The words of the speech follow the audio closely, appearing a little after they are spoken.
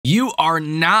You are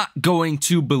not going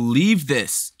to believe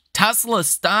this. Tesla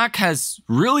stock has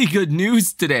really good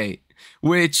news today,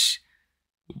 which,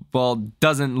 well,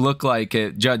 doesn't look like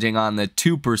it judging on the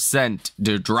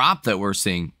 2% drop that we're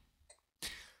seeing.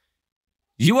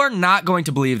 You are not going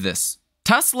to believe this.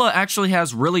 Tesla actually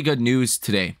has really good news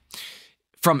today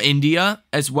from India,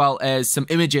 as well as some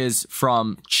images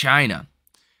from China.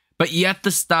 But yet the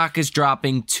stock is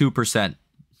dropping 2%.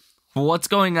 What's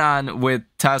going on with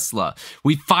Tesla?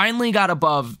 We finally got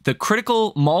above the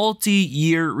critical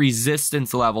multi-year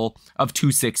resistance level of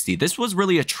 260. This was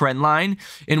really a trend line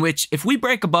in which if we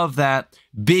break above that,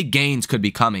 big gains could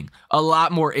be coming. A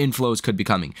lot more inflows could be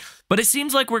coming. But it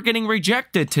seems like we're getting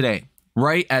rejected today,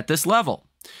 right at this level.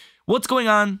 What's going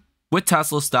on with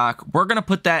Tesla stock? We're going to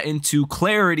put that into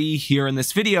clarity here in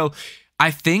this video.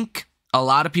 I think a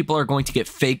lot of people are going to get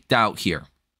faked out here.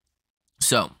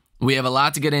 So we have a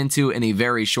lot to get into in a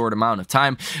very short amount of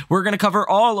time. We're going to cover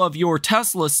all of your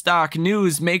Tesla stock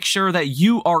news. Make sure that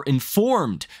you are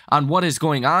informed on what is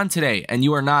going on today and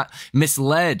you are not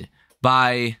misled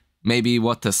by maybe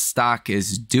what the stock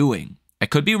is doing. I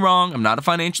could be wrong. I'm not a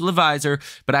financial advisor,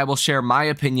 but I will share my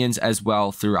opinions as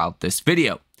well throughout this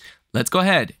video. Let's go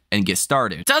ahead and get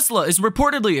started. Tesla is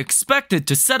reportedly expected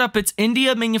to set up its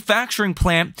India manufacturing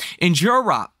plant in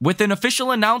Gujarat, with an official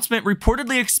announcement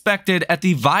reportedly expected at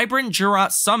the Vibrant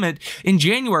Gujarat Summit in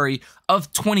January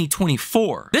of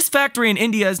 2024. This factory in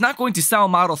India is not going to sell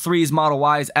Model 3s, Model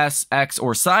Ys, S, X,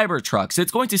 or Cybertrucks.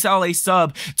 It's going to sell a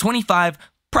sub 25,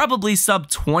 probably sub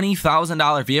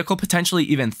 $20,000 vehicle, potentially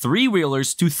even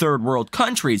three-wheelers to third world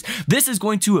countries. This is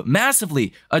going to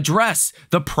massively address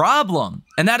the problem,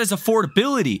 and that is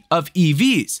affordability of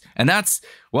EVs. And that's,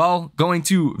 well, going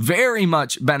to very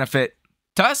much benefit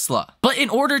Tesla. But in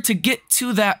order to get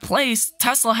to that place,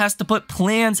 Tesla has to put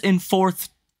plans in forth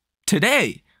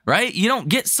today, right? You don't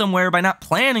get somewhere by not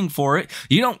planning for it.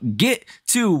 You don't get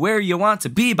to where you want to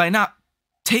be by not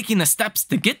taking the steps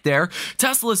to get there.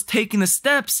 Tesla's taking the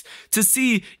steps to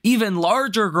see even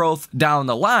larger growth down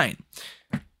the line.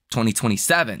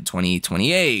 2027,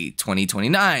 2028,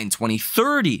 2029,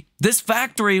 2030. This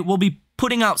factory will be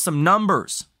putting out some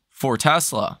numbers for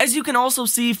Tesla. As you can also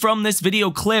see from this video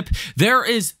clip, there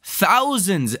is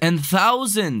thousands and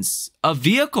thousands of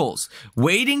vehicles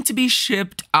waiting to be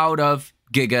shipped out of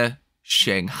Giga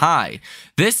Shanghai.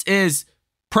 This is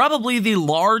probably the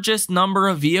largest number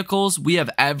of vehicles we have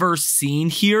ever seen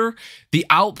here. The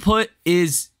output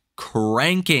is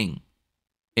cranking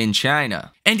in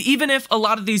China. And even if a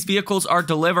lot of these vehicles are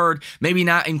delivered, maybe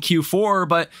not in Q4,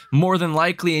 but more than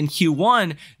likely in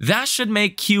Q1, that should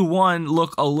make Q1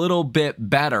 look a little bit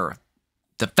better.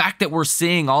 The fact that we're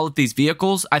seeing all of these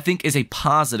vehicles, I think, is a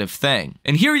positive thing.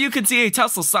 And here you can see a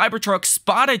Tesla Cybertruck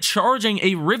spotted charging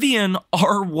a Rivian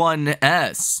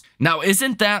R1S. Now,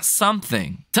 isn't that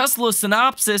something? Tesla's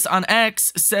synopsis on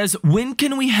X says, when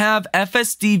can we have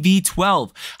FSD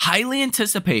V12? Highly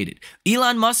anticipated.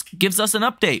 Elon Musk gives us an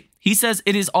update. He says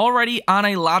it is already on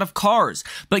a lot of cars,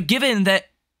 but given that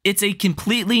it's a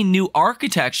completely new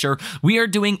architecture, we are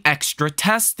doing extra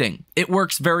testing. It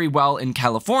works very well in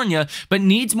California, but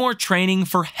needs more training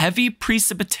for heavy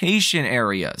precipitation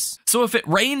areas. So if it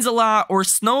rains a lot or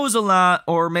snows a lot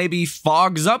or maybe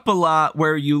fogs up a lot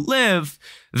where you live,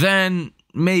 then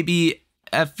maybe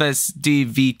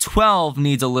FSD V12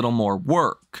 needs a little more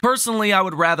work. Personally, I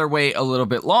would rather wait a little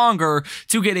bit longer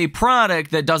to get a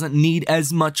product that doesn't need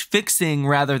as much fixing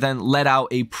rather than let out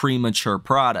a premature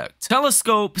product.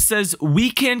 Telescope says we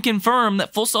can confirm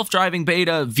that full self-driving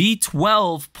beta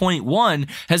V12.1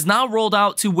 has now rolled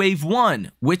out to Wave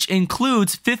 1, which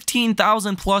includes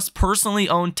 15,000 plus personally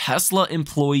owned Tesla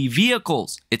employee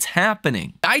vehicles. It's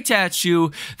happening.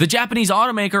 Itachi, the Japanese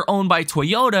automaker owned by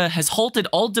Toyota, has halted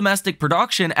all domestic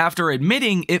production after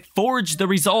admitting it forged the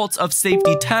results of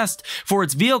safety test for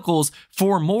its vehicles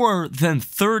for more than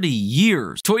 30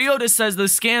 years. Toyota says the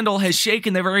scandal has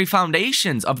shaken the very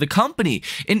foundations of the company.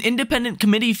 An independent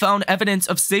committee found evidence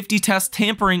of safety test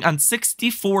tampering on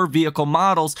 64 vehicle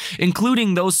models,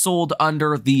 including those sold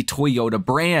under the Toyota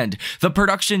brand. The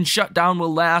production shutdown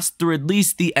will last through at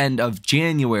least the end of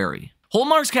January.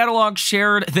 Hallmark's Catalog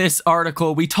shared this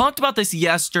article. We talked about this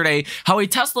yesterday, how a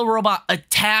Tesla robot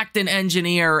attacked an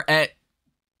engineer at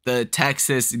the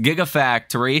Texas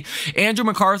Gigafactory. Andrew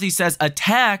McCarthy says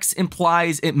attacks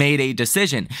implies it made a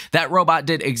decision. That robot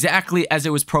did exactly as it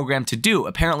was programmed to do.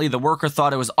 Apparently the worker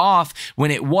thought it was off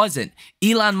when it wasn't.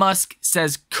 Elon Musk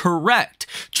says correct.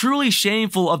 Truly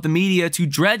shameful of the media to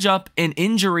dredge up an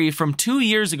injury from 2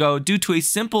 years ago due to a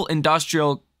simple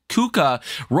industrial KUKA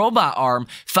robot arm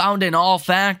found in all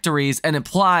factories and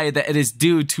imply that it is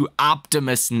due to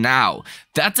Optimus Now.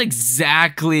 That's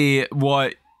exactly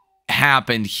what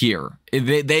happened here.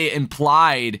 They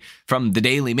implied from the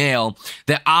Daily Mail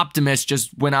that Optimus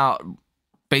just went out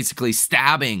basically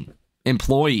stabbing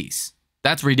employees.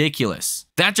 That's ridiculous.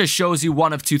 That just shows you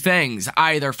one of two things.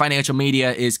 Either financial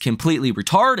media is completely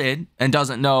retarded and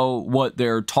doesn't know what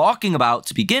they're talking about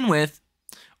to begin with,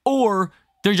 or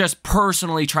they're just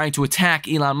personally trying to attack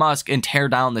Elon Musk and tear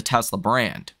down the Tesla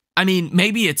brand. I mean,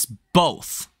 maybe it's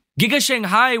both. Giga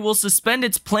Shanghai will suspend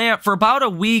its plant for about a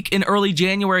week in early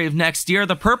January of next year.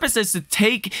 The purpose is to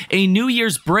take a New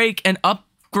Year's break and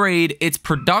upgrade its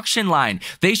production line.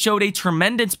 They showed a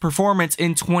tremendous performance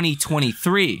in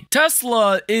 2023.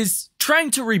 Tesla is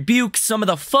trying to rebuke some of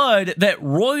the FUD that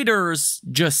Reuters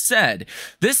just said.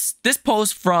 This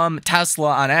post from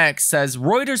Tesla on X says,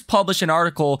 Reuters published an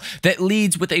article that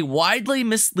leads with a widely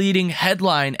misleading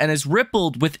headline and is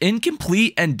rippled with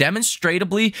incomplete and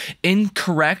demonstrably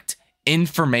incorrect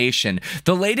information.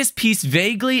 The latest piece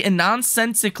vaguely and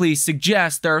nonsensically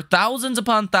suggests there are thousands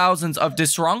upon thousands of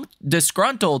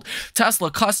disgruntled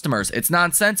Tesla customers. It's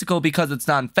nonsensical because it's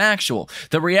non-factual.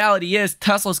 The reality is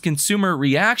Tesla's consumer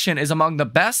reaction is among the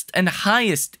best and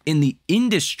highest in the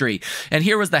industry. And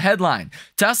here was the headline.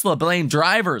 Tesla blamed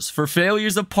drivers for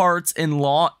failures of parts in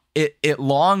it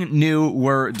long knew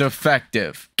were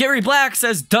defective. Gary Black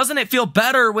says, doesn't it feel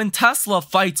better when Tesla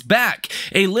fights back?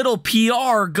 A little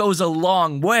PR goes a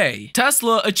long way.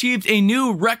 Tesla achieved a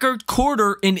new record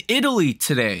quarter in Italy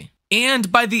today.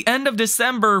 And by the end of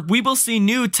December, we will see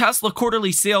new Tesla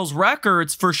quarterly sales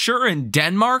records for sure in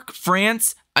Denmark,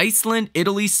 France, Iceland,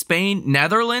 Italy, Spain,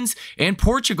 Netherlands, and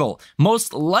Portugal.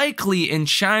 Most likely in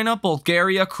China,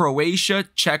 Bulgaria, Croatia,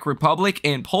 Czech Republic,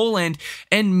 and Poland,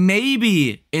 and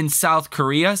maybe in South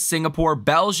Korea, Singapore,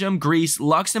 Belgium, Greece,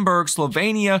 Luxembourg,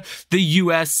 Slovenia, the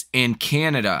US, and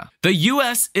Canada. The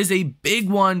US is a big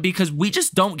one because we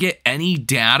just don't get any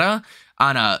data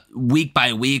on a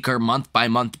week-by-week or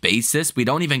month-by-month basis. We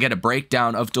don't even get a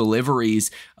breakdown of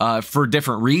deliveries for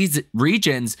different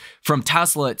regions from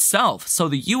Tesla itself. So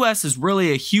the US is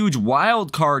really a huge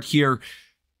wild card here.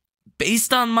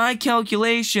 Based on my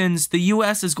calculations, the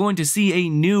US is going to see a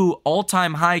new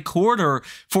all-time high quarter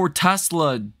for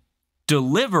Tesla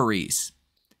deliveries.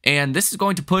 And this is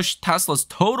going to push Tesla's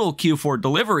total Q4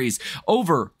 deliveries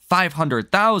over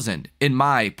 500,000 in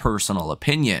my personal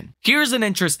opinion. Here's an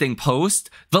interesting post.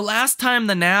 The last time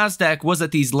the NASDAQ was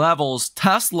at these levels,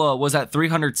 Tesla was at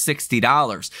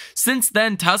 $360. Since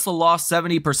then, Tesla lost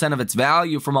 70% of its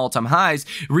value from all-time highs,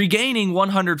 regaining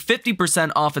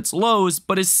 150% off its lows,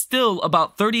 but is still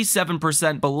about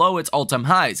 37% below its all-time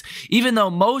highs, even though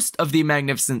most of the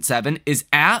Magnificent Seven is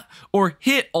at or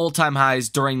hit all-time highs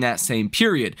during that same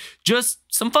period. Just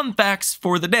some fun facts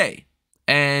for the day.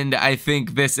 And I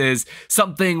think this is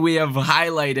something we have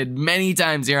highlighted many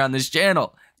times here on this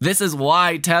channel. This is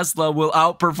why Tesla will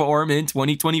outperform in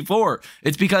 2024.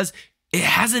 It's because it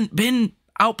hasn't been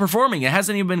outperforming. It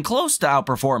hasn't even been close to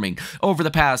outperforming over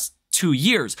the past 2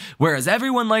 years. Whereas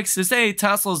everyone likes to say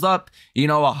Tesla's up,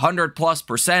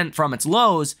 100+% from its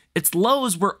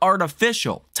lows were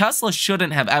artificial. Tesla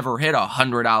shouldn't have ever hit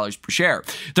 $100 per share.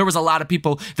 There was a lot of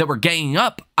people that were ganging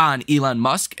up on Elon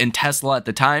Musk and Tesla at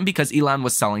the time because Elon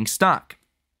was selling stock.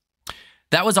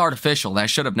 That was artificial. That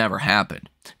should have never happened.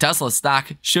 Tesla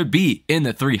stock should be in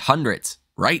the 300s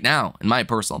right now, in my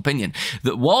personal opinion.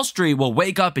 The Wall Street will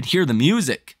wake up and hear the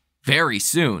music very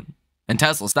soon, and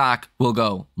Tesla stock will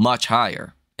go much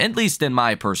higher, at least in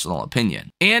my personal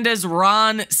opinion. And as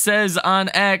Ron says on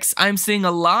X, I'm seeing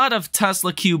a lot of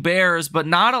Tesla Q bears, but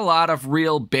not a lot of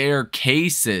real bear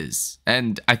cases.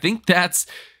 And I think that's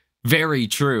very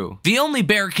true. The only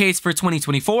bear case for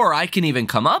 2024 I can even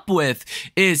come up with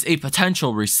is a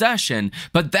potential recession,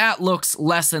 but that looks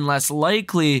less and less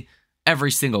likely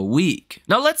every single week.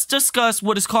 Now let's discuss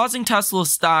what is causing Tesla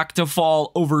stock to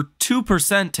fall over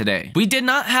 2% today. We did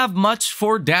not have much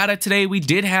for data today. We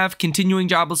did have continuing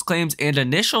jobless claims and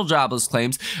initial jobless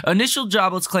claims. Initial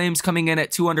jobless claims coming in at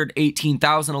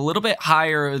 218,000, a little bit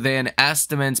higher than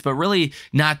estimates, but really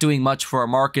not doing much for our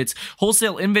markets.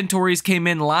 Wholesale inventories came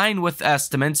in line with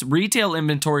estimates. Retail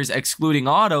inventories, excluding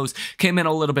autos, came in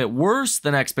a little bit worse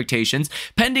than expectations.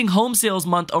 Pending home sales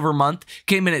month over month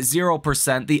came in at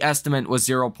 0%. The estimate was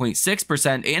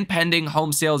 0.6%, and pending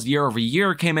home sales year over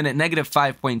year came in at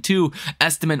 -5.2.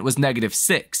 Estimate was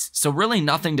 -6. So really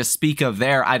nothing to speak of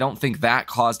there. I don't think that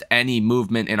caused any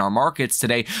movement in our markets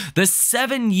today. The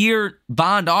 7-year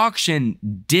bond auction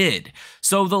did.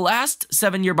 So the last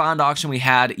 7-year bond auction we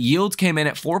had, yields came in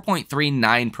at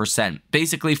 4.39%,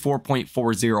 basically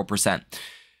 4.40%.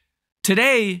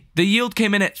 Today, the yield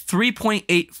came in at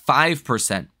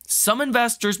 3.85%. Some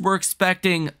investors were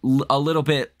expecting a little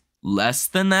bit less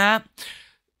than that.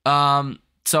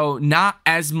 So not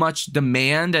as much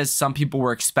demand as some people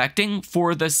were expecting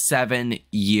for the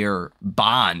 7-year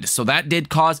bond. So that did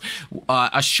cause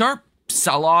a sharp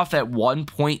sell-off at one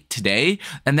point today,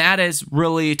 and that has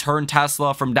really turned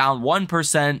Tesla from down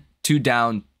 1% to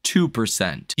down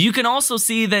 2%. You can also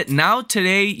see that now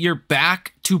today you're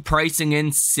back to pricing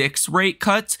in 6 rate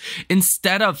cuts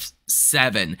instead of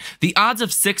 7. The odds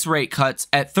of 6 rate cuts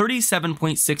at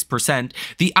 37.6%,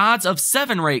 the odds of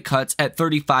 7 rate cuts at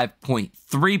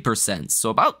 35.3%. So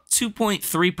about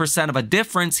 2.3% of a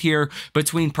difference here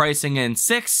between pricing in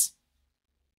 6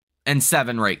 and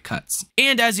 7 rate cuts.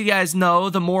 And as you guys know,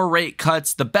 the more rate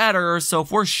cuts, the better. So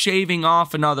if we're shaving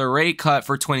off another rate cut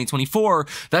for 2024,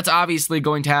 that's obviously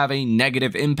going to have a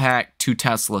negative impact to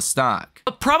Tesla stock.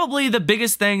 But probably the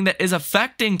biggest thing that is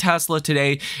affecting Tesla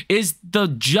today is the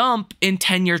jump in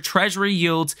 10-year treasury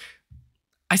yields.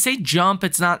 I say jump,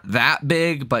 it's not that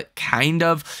big, but kind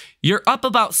of. You're up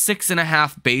about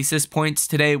 6.5 basis points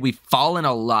today. We've fallen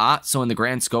a lot, so in the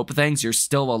grand scope of things, you're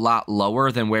still a lot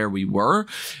lower than where we were.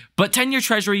 But 10-year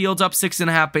treasury yields up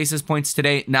 6.5 basis points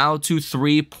today, now to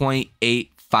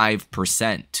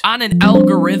 3.85%. On an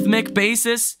algorithmic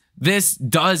basis, this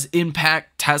does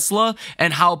impact Tesla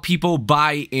and how people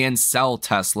buy and sell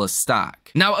Tesla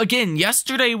stock. Now, again,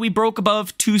 yesterday we broke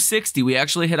above 260. We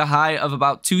actually hit a high of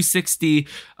about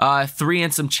 263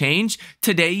 and some change.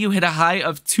 Today, you hit a high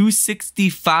of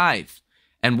 265.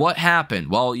 And what happened?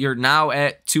 Well, you're now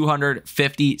at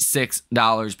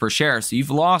 $256 per share. So you've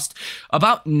lost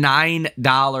about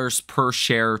 $9 per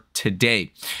share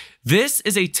today. This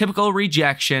is a typical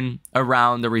rejection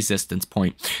around the resistance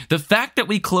point. The fact that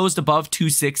we closed above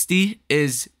 260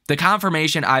 is the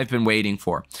confirmation I've been waiting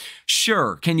for.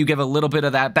 Sure, can you give a little bit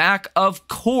of that back? Of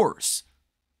course.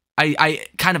 I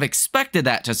kind of expected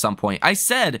that to some point. I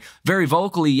said very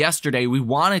vocally yesterday we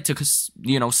wanted to,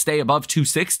 stay above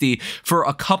 260 for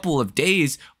a couple of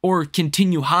days or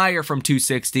continue higher from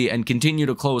 260 and continue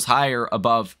to close higher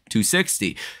above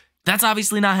 260. That's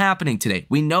obviously not happening today.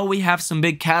 We know we have some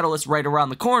big catalysts right around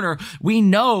the corner. We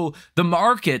know the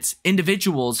markets,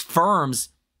 individuals, firms,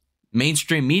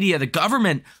 mainstream media, the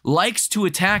government likes to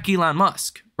attack Elon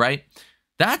Musk, right?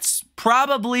 That's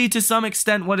probably to some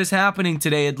extent what is happening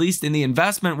today, at least in the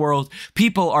investment world.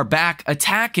 People are back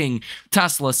attacking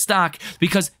Tesla stock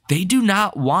because they do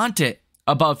not want it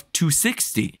above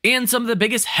 260. And some of the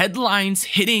biggest headlines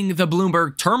hitting the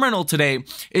Bloomberg terminal today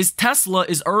is Tesla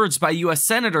is urged by US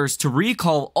senators to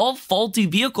recall all faulty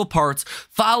vehicle parts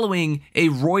following a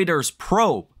Reuters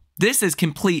probe. This is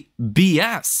complete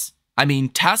BS. I mean,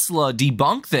 Tesla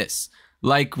debunked this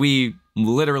like we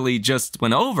literally just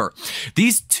went over.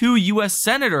 These 2 US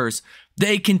senators,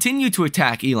 they continue to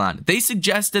attack Elon. They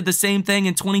suggested the same thing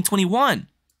in 2021.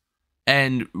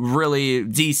 And really,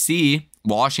 DC,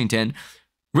 Washington,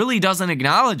 really doesn't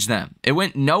acknowledge them. It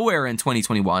went nowhere in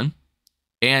 2021.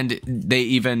 And they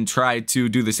even tried to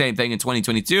do the same thing in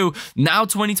 2022. Now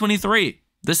 2023.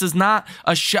 This is not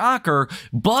a shocker,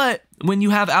 but when you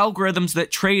have algorithms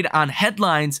that trade on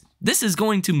headlines, this is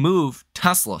going to move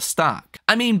Tesla stock.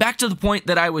 I mean, back to the point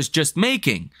that I was just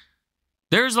making.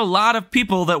 There's a lot of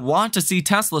people that want to see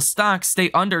Tesla stock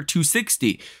stay under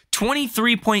 260.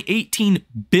 $23.18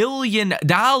 billion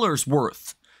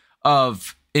worth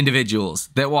of individuals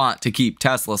that want to keep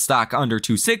Tesla stock under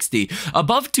 260.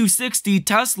 Above 260,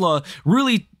 Tesla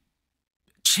really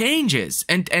changes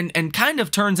and kind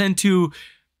of turns into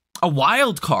a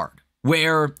wild card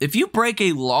where if you break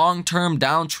a long-term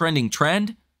downtrending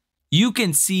trend, you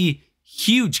can see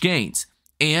huge gains.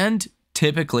 And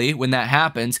typically when that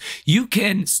happens, you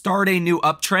can start a new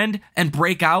uptrend and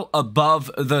break out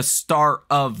above the start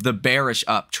of the bearish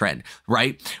uptrend,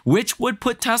 right? Which would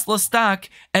put Tesla stock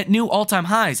at new all-time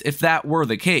highs if that were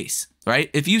the case.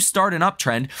 Right? If you start an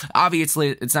uptrend, obviously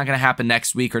it's not going to happen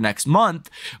next week or next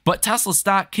month, but Tesla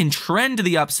stock can trend to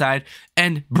the upside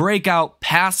and break out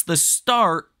past the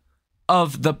start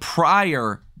of the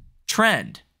prior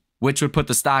trend, which would put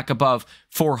the stock above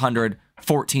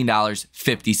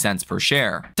 $414.50 per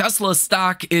share. Tesla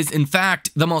stock is, in fact,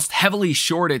 the most heavily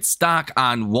shorted stock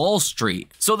on Wall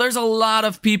Street. So there's a lot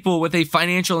of people with a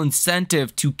financial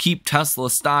incentive to keep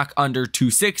Tesla stock under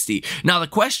 260. Now, the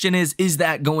question is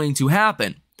that going to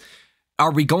happen?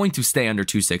 Are we going to stay under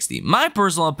 260? My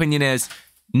personal opinion is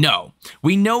No.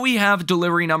 We know we have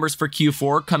delivery numbers for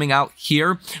Q4 coming out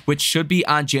here, which should be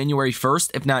on January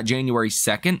 1st, if not January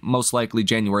 2nd, most likely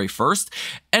January 1st.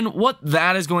 And what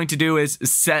that is going to do is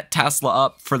set Tesla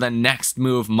up for the next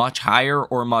move much higher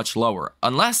or much lower.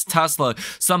 Unless Tesla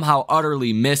somehow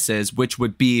utterly misses, which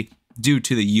would be due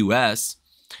to the US,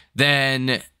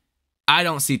 then I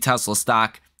don't see Tesla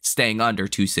stock staying under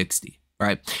 260.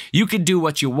 Right? You could do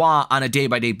what you want on a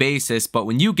day-by-day basis, but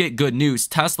when you get good news,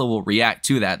 Tesla will react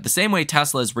to that. The same way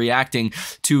Tesla is reacting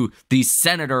to these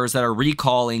senators that are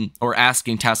recalling or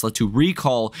asking Tesla to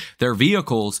recall their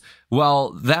vehicles.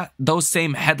 Well, those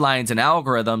same headlines and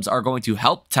algorithms are going to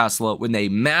help Tesla when they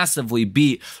massively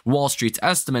beat Wall Street's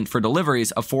estimate for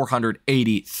deliveries of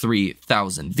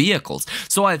 483,000 vehicles.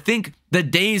 So I think the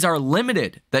days are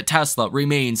limited that Tesla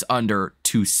remains under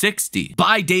 260.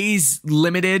 By days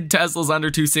limited, Tesla's under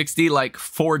 260, like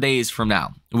 4 days from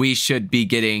now, we should be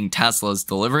getting Tesla's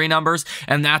delivery numbers,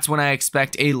 and that's when I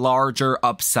expect a larger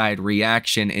upside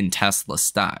reaction in Tesla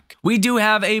stock. We do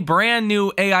have a brand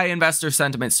new AI investor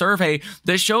sentiment survey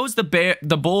that shows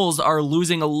the bulls are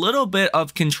losing a little bit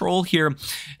of control here,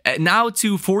 now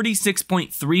to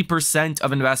 46.3%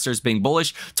 of investors being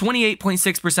bullish,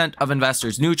 28.6% of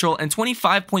investors neutral, and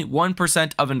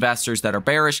 25.1% of investors that are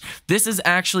bearish. This is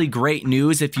actually great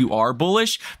news if you are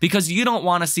bullish, because you don't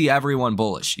want to see everyone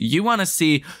bullish. You want to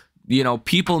see, you know,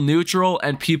 people neutral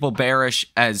and people bearish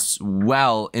as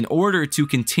well in order to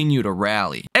continue to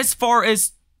rally. As far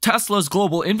as Tesla's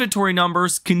global inventory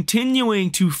numbers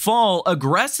continuing to fall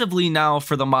aggressively now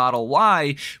for the Model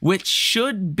Y, which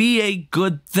should be a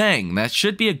good thing. That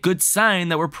should be a good sign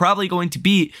that we're probably going to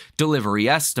beat delivery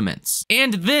estimates.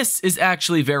 And this is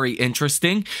actually very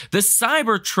interesting. The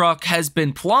Cybertruck has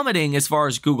been plummeting as far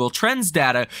as Google Trends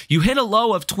data. You hit a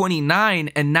low of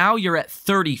 29 and now you're at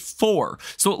 34.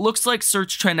 So it looks like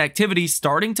search trend activity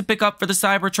starting to pick up for the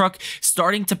Cybertruck,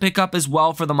 starting to pick up as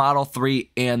well for the Model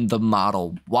 3 and the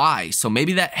Model Y. So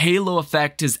maybe that halo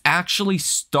effect is actually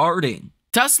starting.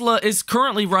 Tesla is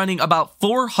currently running about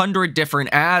 400 different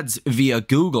ads via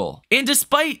Google. And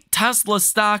despite Tesla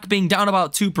stock being down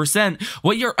about 2%,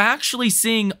 what you're actually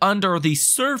seeing under the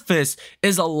surface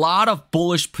is a lot of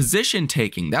bullish position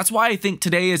taking. That's why I think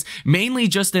today is mainly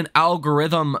just an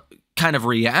algorithm kind of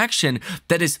reaction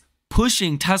that is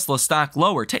pushing Tesla stock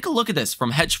lower. Take a look at this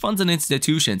from hedge funds and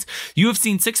institutions. You have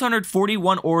seen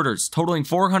 641 orders totaling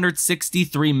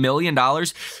 $463 million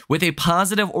with a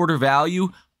positive order value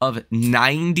of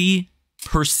 90%.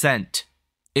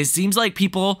 It seems like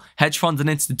people, hedge funds and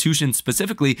institutions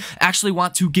specifically, actually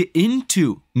want to get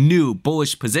into new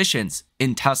bullish positions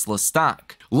in Tesla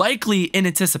stock, likely in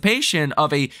anticipation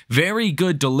of a very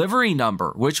good delivery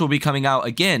number, which will be coming out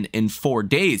again in 4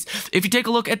 days. If you take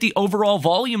a look at the overall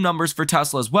volume numbers for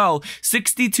Tesla as well,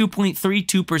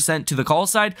 62.32% to the call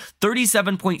side,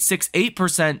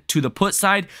 37.68% to the put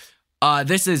side.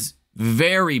 This is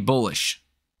very bullish,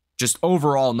 just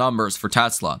overall numbers for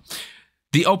Tesla.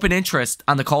 The open interest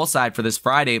on the call side for this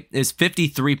Friday is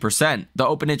 53%. The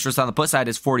open interest on the put side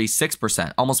is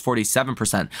 46%, almost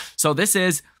 47%. So this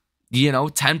is, you know,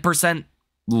 10%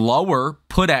 lower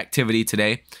put activity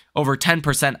today, over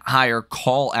 10% higher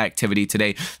call activity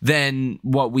today than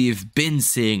what we've been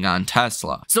seeing on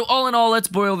Tesla. So all in all, let's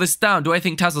boil this down. Do I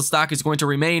think Tesla stock is going to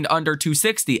remain under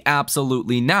 260?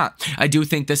 Absolutely not. I do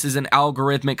think this is an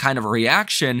algorithmic kind of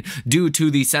reaction due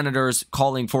to the senators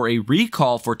calling for a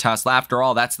recall for Tesla. After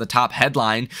all, that's the top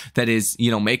headline that is, you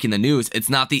know, making the news. It's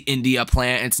not the India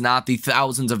plant. It's not the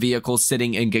thousands of vehicles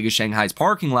sitting in Giga Shanghai's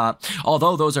parking lot.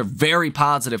 Although those are very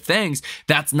positive things,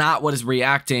 that's not what is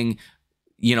reacting,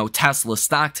 you know, Tesla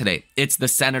stock today. It's the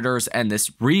senators and this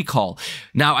recall.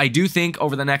 Now, I do think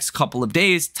over the next couple of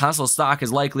days, Tesla stock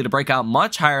is likely to break out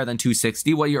much higher than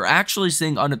 260. What you're actually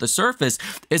seeing under the surface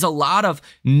is a lot of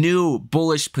new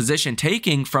bullish position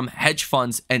taking from hedge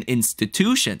funds and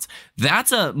institutions.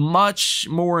 That's a much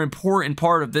more important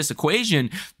part of this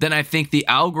equation than I think the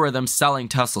algorithm selling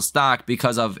Tesla stock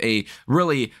because of a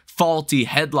really faulty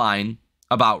headline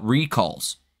about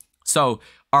recalls. So,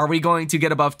 are we going to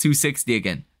get above 260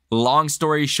 again? Long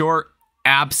story short,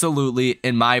 absolutely,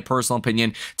 in my personal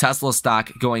opinion, Tesla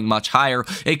stock going much higher.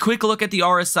 A quick look at the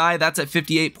RSI, that's at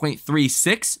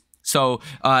 58.36. So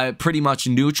pretty much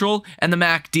neutral, and the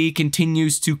MACD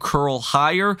continues to curl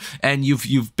higher, and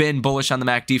you've been bullish on the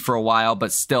MACD for a while,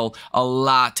 but still a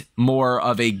lot more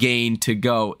of a gain to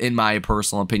go, in my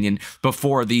personal opinion,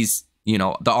 before these you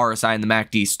know, the RSI and the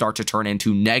MACD start to turn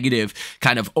into negative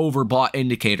kind of overbought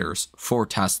indicators for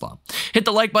Tesla. Hit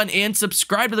the like button and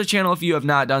subscribe to the channel if you have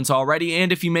not done so already.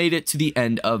 And if you made it to the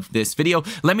end of this video,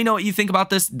 let me know what you think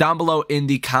about this down below in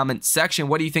the comment section.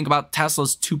 What do you think about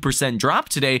Tesla's 2% drop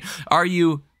today? Are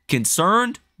you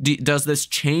concerned? Does this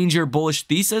change your bullish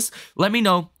thesis? Let me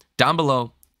know down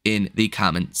below in the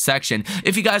comment section.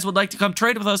 If you guys would like to come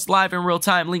trade with us live in real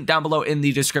time, link down below in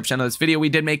the description of this video. We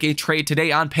did make a trade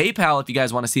today on PayPal if you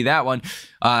guys want to see that one.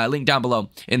 Link down below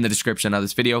in the description of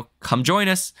this video. Come join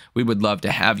us. We would love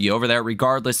to have you over there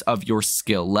regardless of your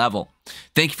skill level.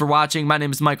 Thank you for watching. My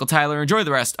name is Michael Tyler. Enjoy the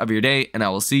rest of your day, and I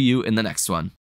will see you in the next one.